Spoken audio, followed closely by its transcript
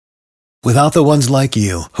Without the ones like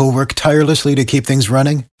you, who work tirelessly to keep things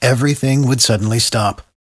running, everything would suddenly stop.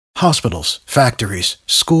 Hospitals, factories,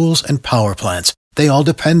 schools, and power plants, they all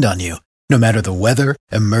depend on you. No matter the weather,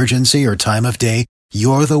 emergency, or time of day,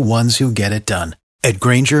 you're the ones who get it done. At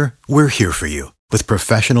Grainger, we're here for you with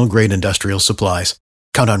professional-grade industrial supplies.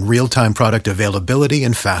 Count on real-time product availability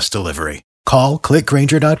and fast delivery. Call,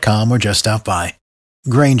 clickgrainger.com, or just stop by.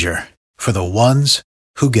 Grainger, for the ones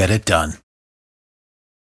who get it done.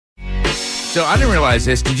 So I didn't realize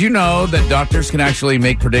this. Did you know that doctors can actually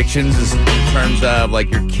make predictions in terms of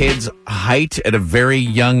like your kid's height at a very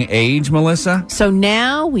young age, Melissa? So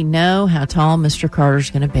now we know how tall Mr. Carter's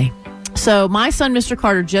going to be. So my son, Mr.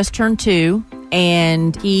 Carter, just turned 2,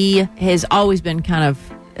 and he has always been kind of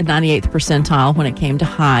a 98th percentile when it came to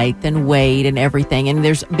height and weight and everything. And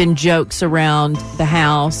there's been jokes around the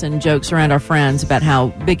house and jokes around our friends about how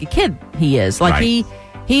big a kid he is. Like Right.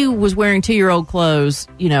 He was wearing 2-year-old clothes,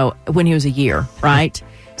 when he was a year, right?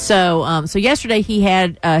 So yesterday he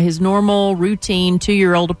had his normal routine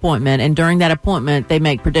 2-year-old appointment, and during that appointment they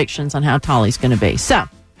make predictions on how tall he's going to be. So,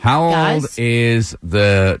 How old guys, is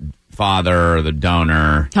the father or the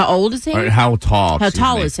donor? how old is he? Or how tall? How excuse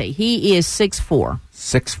tall me. is he? He is 6'4".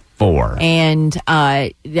 6'4".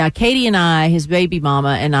 And Katie and I, his baby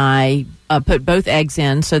mama, and I put both eggs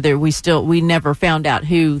in, so that we never found out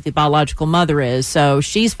who the biological mother is. So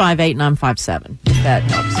she's 5'8" and I'm 5'7". If that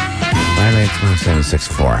helps. 5'8",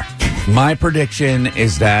 6'4". My prediction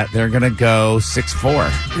is that they're going to go 6'4".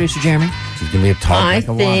 Producer Jeremy? He's going to be a tall I drink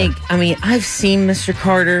of water. think, I've seen Mr.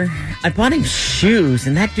 Carter. I bought him shoes,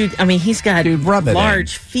 and that dude, he's got rub it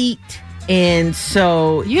large feet. And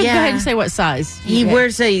so, You go ahead and say what size. He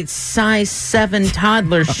wears a size 7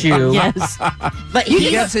 toddler shoe. Yes. But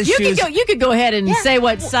You gets his shoes. could go ahead and say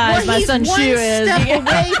what size my he's son's one shoe is. step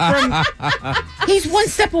away he's one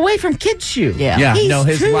step away from kid shoe. Yeah. Yeah, He's no,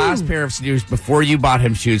 his 2. last pair of shoes before you bought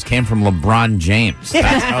him shoes came from LeBron James.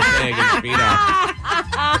 That's how big his feet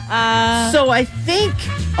are. So I think,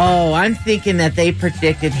 I'm thinking that they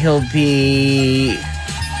predicted he'll be.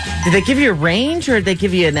 Did they give you a range or did they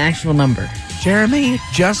give you an actual number? Jeremy,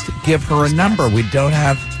 just give her a number. We don't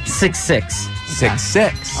have 6'6".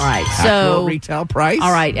 6'6". All right, Actual so retail price.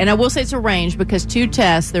 All right, and I will say it's a range because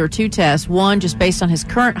there were two tests. One just based on his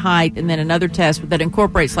current height, and then another test that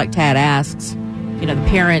incorporates, like Tad asks, the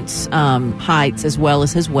parents' heights as well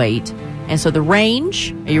as his weight. And so the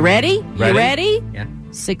range, are you ready? You ready? Yeah.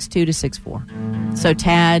 6'2" to 6'4". So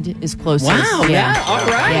Tad is closest. Wow, yeah, all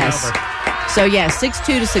right. Yes. So, 6'2"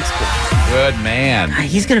 to 6'4". Good man.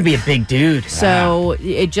 He's going to be a big dude. So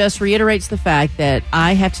it just reiterates the fact that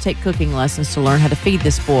I have to take cooking lessons to learn how to feed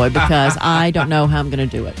this boy because I don't know how I'm going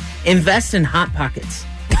to do it. Invest in Hot Pockets.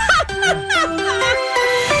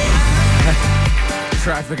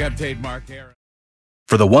 Traffic update, Mark Aaron.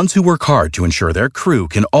 For the ones who work hard to ensure their crew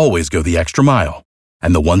can always go the extra mile,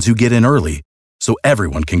 and the ones who get in early so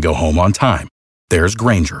everyone can go home on time, there's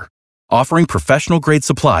Grainger, offering professional-grade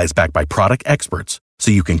supplies backed by product experts so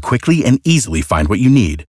you can quickly and easily find what you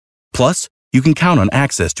need. Plus, you can count on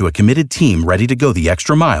access to a committed team ready to go the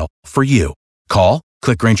extra mile for you. Call,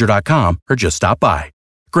 click Grainger.com, or just stop by.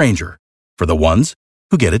 Grainger, for the ones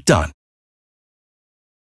who get it done.